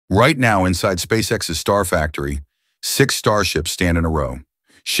Right now, inside SpaceX's Star Factory, 6 starships stand in a row.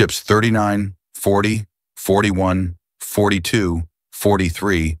 Ships 39, 40, 41, 42,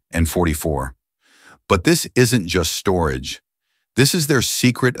 43, and 44. But this isn't just storage. This is their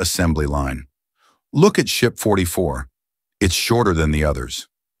secret assembly line. Look at Ship 44. It's shorter than the others.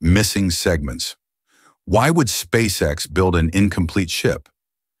 Missing segments. Why would SpaceX build an incomplete ship?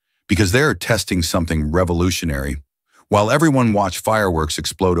 Because they're testing something revolutionary. While everyone watched fireworks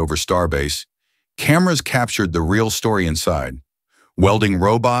explode over Starbase, cameras captured the real story inside. Welding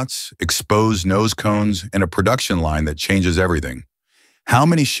robots, exposed nose cones, and a production line that changes everything. How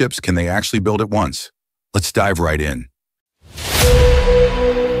many ships can they actually build at once? Let's dive right in.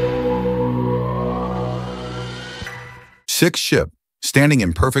 Six ships, standing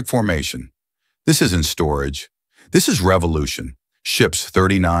in perfect formation. This isn't storage. This is revolution. Ships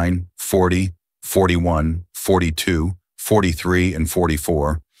 39, 40, 41, 42, 43, and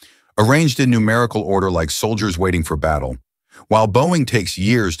 44, arranged in numerical order like soldiers waiting for battle. While Boeing takes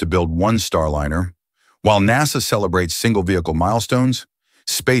years to build one Starliner, while NASA celebrates single-vehicle milestones,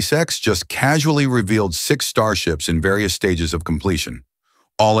 SpaceX just casually revealed 6 starships in various stages of completion,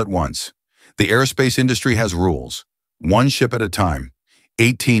 all at once. The aerospace industry has rules. 1 ship at a time,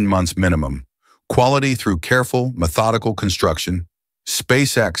 18 months minimum, quality through careful, methodical construction.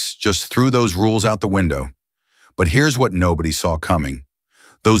 SpaceX just threw those rules out the window. But here's what nobody saw coming.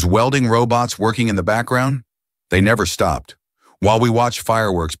 Those welding robots working in the background, they never stopped. While we watched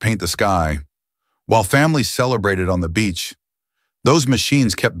fireworks paint the sky, while families celebrated on the beach, those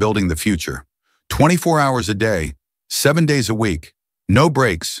machines kept building the future. 24 hours a day, 7 days a week, no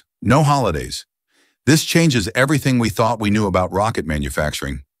breaks, no holidays. This changes everything we thought we knew about rocket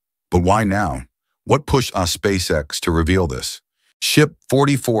manufacturing. But why now? What pushed SpaceX to reveal this? Ship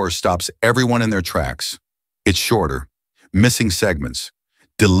 44 stops everyone in their tracks. It's shorter, missing segments,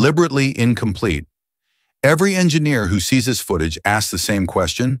 deliberately incomplete. Every engineer who sees this footage asks the same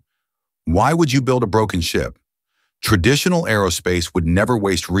question: why would you build a broken ship? Traditional aerospace would never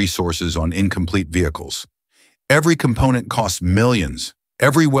waste resources on incomplete vehicles. Every component costs millions.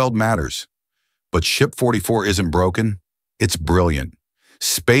 Every weld matters. But Ship 44 isn't broken. It's brilliant.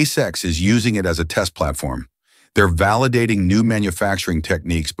 SpaceX is using it as a test platform. They're validating new manufacturing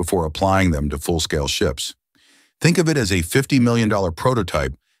techniques before applying them to full-scale ships. Think of it as a $50 million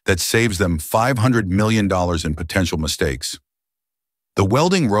prototype that saves them $500 million in potential mistakes. The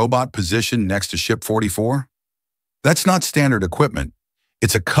welding robot positioned next to Ship 44? That's not standard equipment.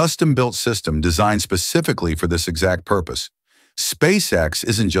 It's a custom-built system designed specifically for this exact purpose. SpaceX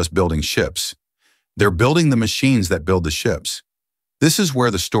isn't just building ships. They're building the machines that build the ships. This is where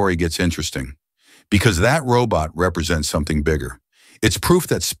the story gets interesting, because that robot represents something bigger. It's proof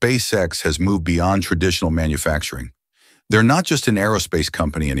that SpaceX has moved beyond traditional manufacturing. They're not just an aerospace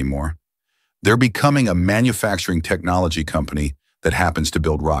company anymore. They're becoming a manufacturing technology company that happens to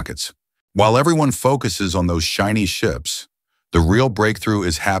build rockets. While everyone focuses on those shiny ships, the real breakthrough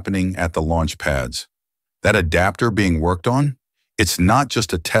is happening at the launch pads. That adapter being worked on? It's not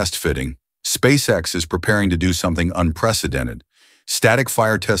just a test fitting. SpaceX is preparing to do something unprecedented. Static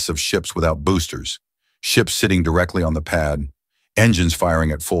fire tests of ships without boosters. Ships sitting directly on the pad. Engines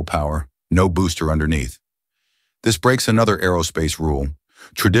firing at full power. No booster underneath. This breaks another aerospace rule.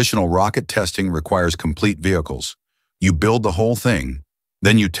 Traditional rocket testing requires complete vehicles. You build the whole thing,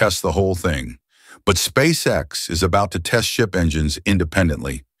 then you test the whole thing. But SpaceX is about to test ship engines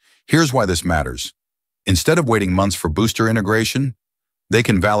independently. Here's why this matters. Instead of waiting months for booster integration, they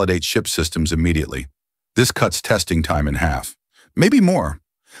can validate ship systems immediately. This cuts testing time in half, maybe more.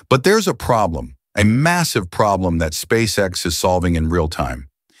 But there's a problem, a massive problem that SpaceX is solving in real time.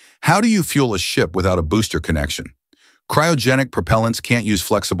 How do you fuel a ship without a booster connection? Cryogenic propellants can't use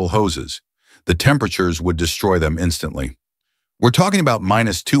flexible hoses. The temperatures would destroy them instantly. We're talking about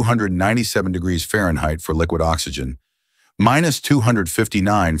minus 297 degrees Fahrenheit for liquid oxygen, minus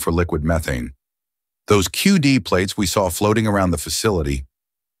 259 for liquid methane. Those QD plates we saw floating around the facility,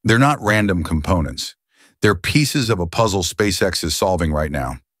 they're not random components. They're pieces of a puzzle SpaceX is solving right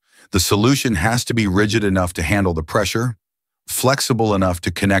now. The solution has to be rigid enough to handle the pressure, flexible enough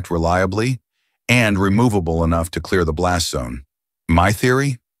to connect reliably, and removable enough to clear the blast zone. My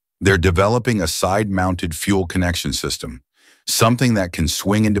theory? They're developing a side-mounted fuel connection system, something that can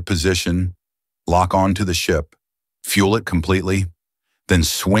swing into position, lock onto the ship, fuel it completely, then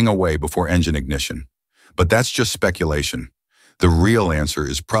swing away before engine ignition. But that's just speculation. The real answer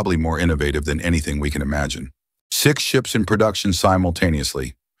is probably more innovative than anything we can imagine. 6 ships in production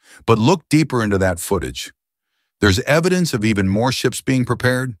simultaneously. But look deeper into that footage. There's evidence of even more ships being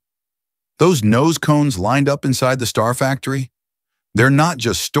prepared. Those nose cones lined up inside the Star Factory? They're not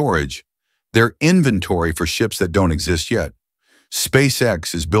just storage, they're inventory for ships that don't exist yet.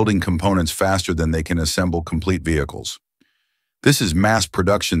 SpaceX is building components faster than they can assemble complete vehicles. This is mass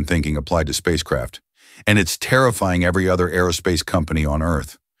production thinking applied to spacecraft, and it's terrifying every other aerospace company on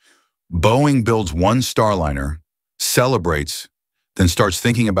Earth. Boeing builds one Starliner, celebrates, then starts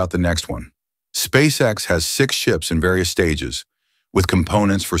thinking about the next one. SpaceX has 6 ships in various stages, with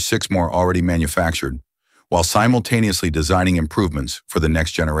components for 6 more already manufactured, while simultaneously designing improvements for the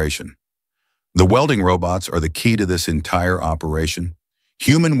next generation. The welding robots are the key to this entire operation.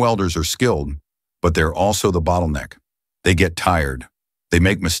 Human welders are skilled, but they're also the bottleneck. They get tired. They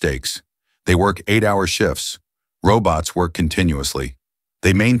make mistakes. They work 8-hour shifts. Robots work continuously.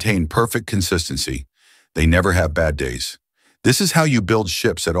 They maintain perfect consistency. They never have bad days. This is how you build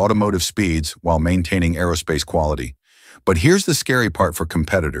ships at automotive speeds while maintaining aerospace quality. But here's the scary part for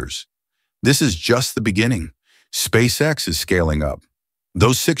competitors. This is just the beginning. SpaceX is scaling up.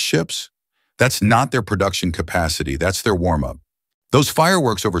 Those 6 ships, that's not their production capacity, that's their warm-up. Those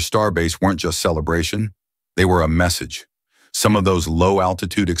fireworks over Starbase weren't just celebration, they were a message. Some of those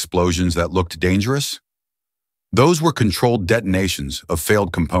low-altitude explosions that looked dangerous, those were controlled detonations of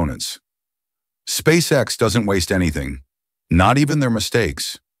failed components. SpaceX doesn't waste anything, not even their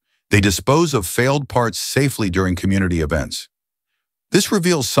mistakes. They dispose of failed parts safely during community events. This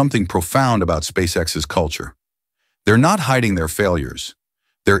reveals something profound about SpaceX's culture. They're not hiding their failures.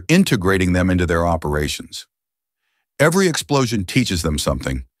 They're integrating them into their operations. Every explosion teaches them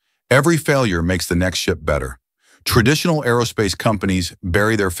something. Every failure makes the next ship better. Traditional aerospace companies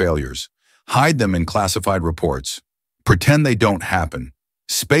bury their failures, hide them in classified reports, pretend they don't happen.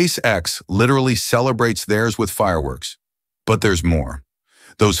 SpaceX literally celebrates theirs with fireworks. But there's more.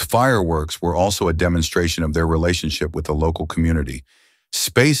 Those fireworks were also a demonstration of their relationship with the local community.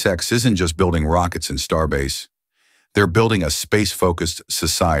 SpaceX isn't just building rockets in Starbase. They're building a space-focused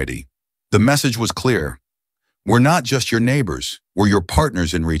society. The message was clear. We're not just your neighbors, we're your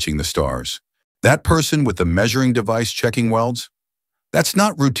partners in reaching the stars. That person with the measuring device checking welds, that's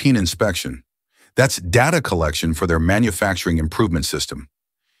not routine inspection. That's data collection for their manufacturing improvement system.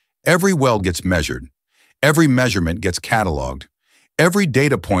 Every weld gets measured. Every measurement gets cataloged. Every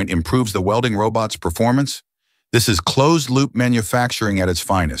data point improves the welding robot's performance. This is closed-loop manufacturing at its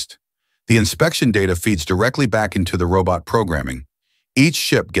finest. The inspection data feeds directly back into the robot programming. Each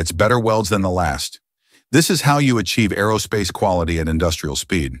ship gets better welds than the last. This is how you achieve aerospace quality at industrial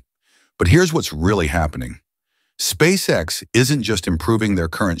speed. But here's what's really happening. SpaceX isn't just improving their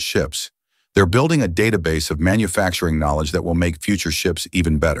current ships. They're building a database of manufacturing knowledge that will make future ships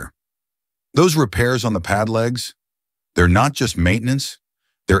even better. Those repairs on the pad legs, they're not just maintenance.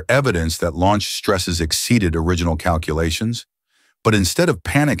 They're evidence that launch stresses exceeded original calculations. But instead of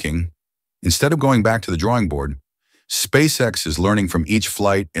panicking, instead of going back to the drawing board, SpaceX is learning from each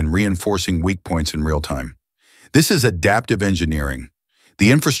flight and reinforcing weak points in real time. This is adaptive engineering.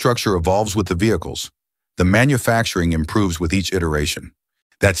 The infrastructure evolves with the vehicles. The manufacturing improves with each iteration.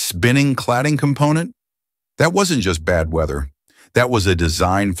 That spinning cladding component, that wasn't just bad weather. That was a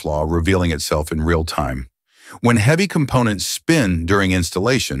design flaw revealing itself in real time. When heavy components spin during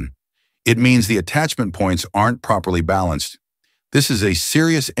installation, it means the attachment points aren't properly balanced. This is a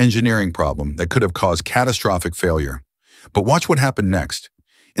serious engineering problem that could have caused catastrophic failure. But watch what happened next.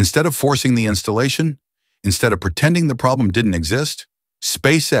 Instead of forcing the installation, instead of pretending the problem didn't exist,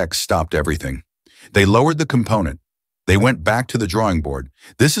 SpaceX stopped everything. They lowered the component. They went back to the drawing board.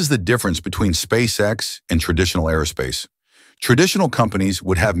 This is the difference between SpaceX and traditional aerospace. Traditional companies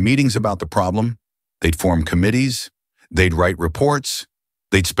would have meetings about the problem. They'd form committees. They'd write reports.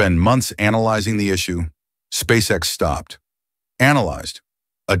 They'd spend months analyzing the issue. SpaceX stopped. Analyzed.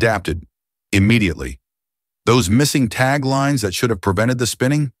 Adapted. Immediately. Those missing taglines that should have prevented the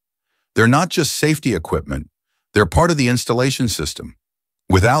spinning, they're not just safety equipment. They're part of the installation system.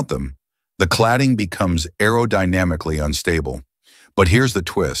 Without them, the cladding becomes aerodynamically unstable. But here's the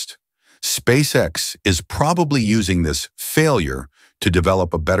twist. SpaceX is probably using this failure to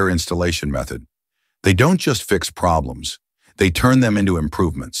develop a better installation method. They don't just fix problems. They turn them into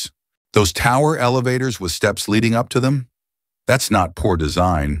improvements. Those tower elevators with steps leading up to them, that's not poor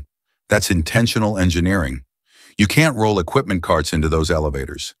design. That's intentional engineering. You can't roll equipment carts into those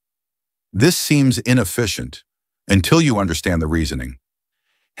elevators. This seems inefficient until you understand the reasoning.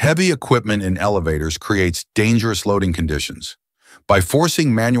 Heavy equipment in elevators creates dangerous loading conditions. By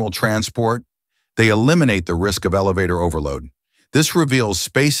forcing manual transport, they eliminate the risk of elevator overload. This reveals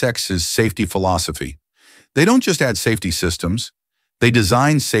SpaceX's safety philosophy. They don't just add safety systems, they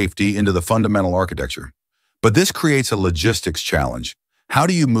design safety into the fundamental architecture. But this creates a logistics challenge. How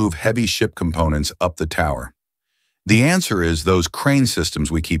do you move heavy ship components up the tower? The answer is those crane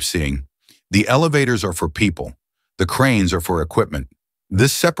systems we keep seeing. The elevators are for people. The cranes are for equipment.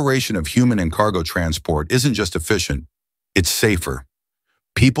 This separation of human and cargo transport isn't just efficient, it's safer.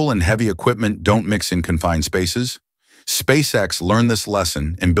 People and heavy equipment don't mix in confined spaces. SpaceX learned this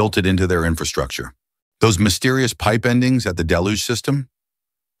lesson and built it into their infrastructure. Those mysterious pipe endings at the deluge system?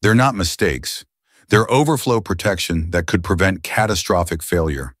 They're not mistakes. They're overflow protection that could prevent catastrophic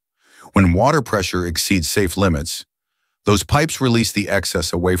failure. When water pressure exceeds safe limits, those pipes release the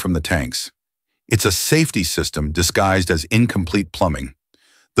excess away from the tanks. It's a safety system disguised as incomplete plumbing.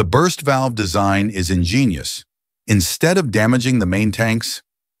 The burst valve design is ingenious. Instead of damaging the main tanks,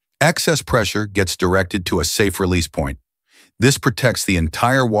 excess pressure gets directed to a safe release point. This protects the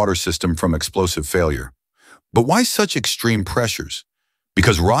entire water system from explosive failure. But why such extreme pressures?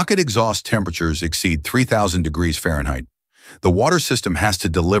 Because rocket exhaust temperatures exceed 3,000 degrees Fahrenheit. The water system has to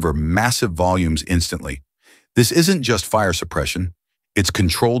deliver massive volumes instantly. This isn't just fire suppression, it's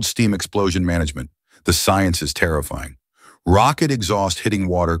controlled steam explosion management. The science is terrifying. Rocket exhaust hitting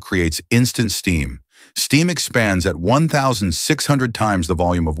water creates instant steam. Steam expands at 1,600 times the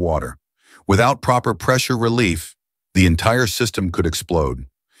volume of water. Without proper pressure relief, the entire system could explode.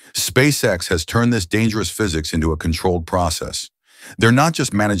 SpaceX has turned this dangerous physics into a controlled process. They're not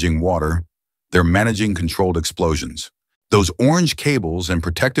just managing water, they're managing controlled explosions. Those orange cables and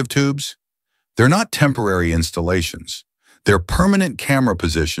protective tubes, they're not temporary installations. They're permanent camera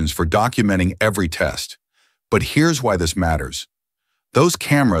positions for documenting every test. But here's why this matters. Those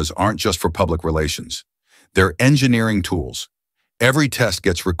cameras aren't just for public relations. They're engineering tools. Every test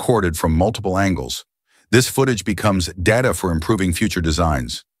gets recorded from multiple angles. This footage becomes data for improving future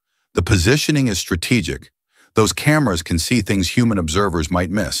designs. The positioning is strategic. Those cameras can see things human observers might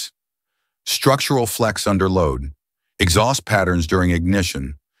miss. Structural flex under load, exhaust patterns during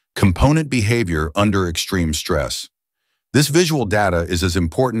ignition, component behavior under extreme stress. This visual data is as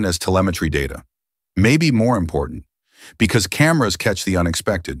important as telemetry data, maybe more important, because cameras catch the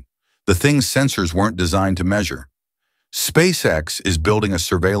unexpected, the things sensors weren't designed to measure. SpaceX is building a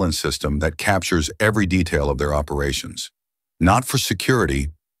surveillance system that captures every detail of their operations, not for security,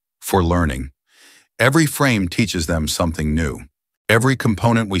 for learning. Every frame teaches them something new. Every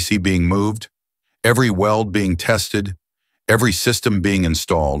component we see being moved, every weld being tested, every system being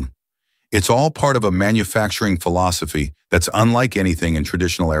installed, it's all part of a manufacturing philosophy that's unlike anything in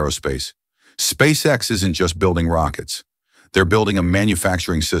traditional aerospace. SpaceX isn't just building rockets. They're building a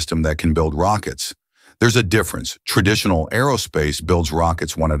manufacturing system that can build rockets. There's a difference. Traditional aerospace builds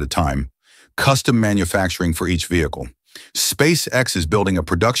rockets one at a time, custom manufacturing for each vehicle. SpaceX is building a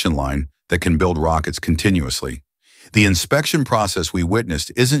production line that can build rockets continuously. The inspection process we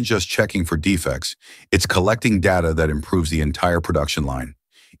witnessed isn't just checking for defects, it's collecting data that improves the entire production line.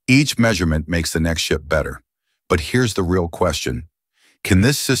 Each measurement makes the next ship better. But here's the real question. Can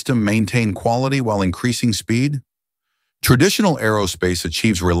this system maintain quality while increasing speed? Traditional aerospace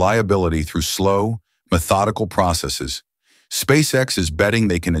achieves reliability through slow, methodical processes. SpaceX is betting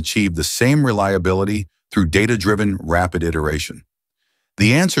they can achieve the same reliability through data-driven, rapid iteration.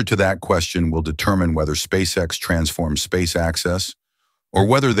 The answer to that question will determine whether SpaceX transforms space access or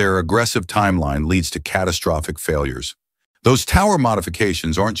whether their aggressive timeline leads to catastrophic failures. Those tower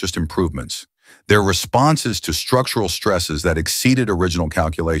modifications aren't just improvements. They're responses to structural stresses that exceeded original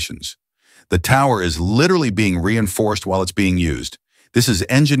calculations. The tower is literally being reinforced while it's being used. This is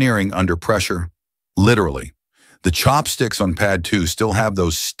engineering under pressure, literally. The chopsticks on Pad 2 still have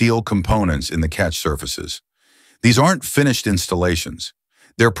those steel components in the catch surfaces. These aren't finished installations.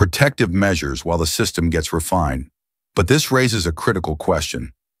 They're protective measures while the system gets refined. But this raises a critical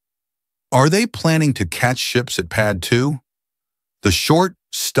question. Are they planning to catch ships at Pad 2? The short,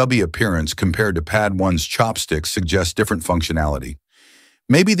 stubby appearance compared to Pad 1's chopsticks suggests different functionality.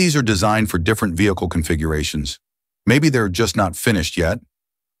 Maybe these are designed for different vehicle configurations. Maybe they're just not finished yet.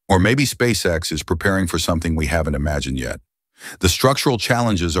 Or maybe SpaceX is preparing for something we haven't imagined yet. The structural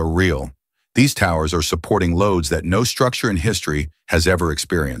challenges are real. These towers are supporting loads that no structure in history has ever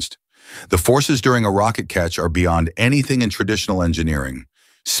experienced. The forces during a rocket catch are beyond anything in traditional engineering.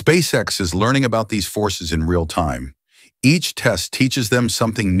 SpaceX is learning about these forces in real time. Each test teaches them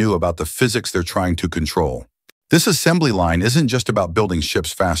something new about the physics they're trying to control. This assembly line isn't just about building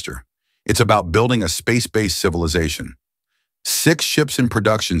ships faster. It's about building a space-based civilization. 6 ships in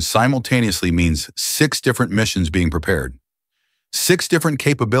production simultaneously means 6 different missions being prepared. 6 different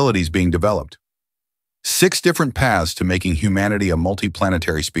capabilities being developed. 6 different paths to making humanity a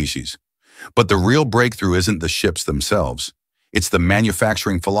multiplanetary species. But the real breakthrough isn't the ships themselves. It's the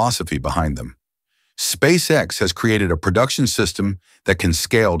manufacturing philosophy behind them. SpaceX has created a production system that can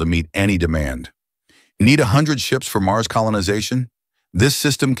scale to meet any demand. Need 100 ships for Mars colonization? This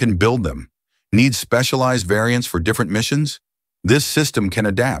system can build them. Need specialized variants for different missions? This system can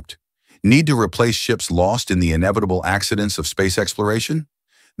adapt. Need to replace ships lost in the inevitable accidents of space exploration?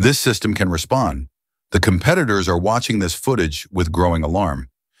 This system can respond. The competitors are watching this footage with growing alarm,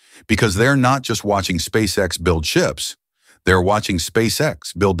 because they're not just watching SpaceX build ships, they're watching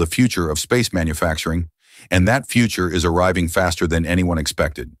SpaceX build the future of space manufacturing, and that future is arriving faster than anyone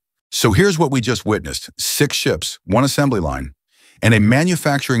expected. So here's what we just witnessed: 6 ships, 1 assembly line, and a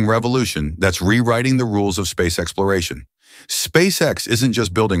manufacturing revolution that's rewriting the rules of space exploration. SpaceX isn't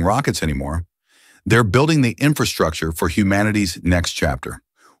just building rockets anymore. They're building the infrastructure for humanity's next chapter.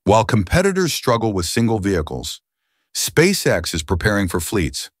 While competitors struggle with single vehicles, SpaceX is preparing for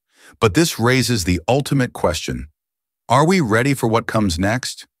fleets. But this raises the ultimate question: are we ready for what comes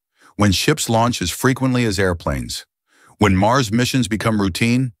next? When ships launch as frequently as airplanes, when Mars missions become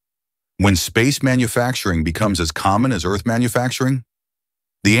routine, when space manufacturing becomes as common as Earth manufacturing?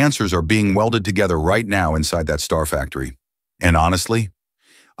 The answers are being welded together right now inside that star factory. And honestly,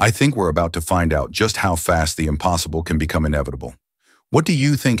 I think we're about to find out just how fast the impossible can become inevitable. What do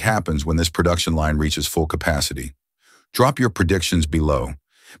you think happens when this production line reaches full capacity? Drop your predictions below,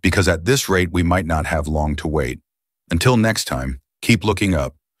 because at this rate we might not have long to wait. Until next time, keep looking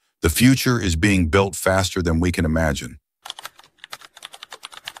up. The future is being built faster than we can imagine.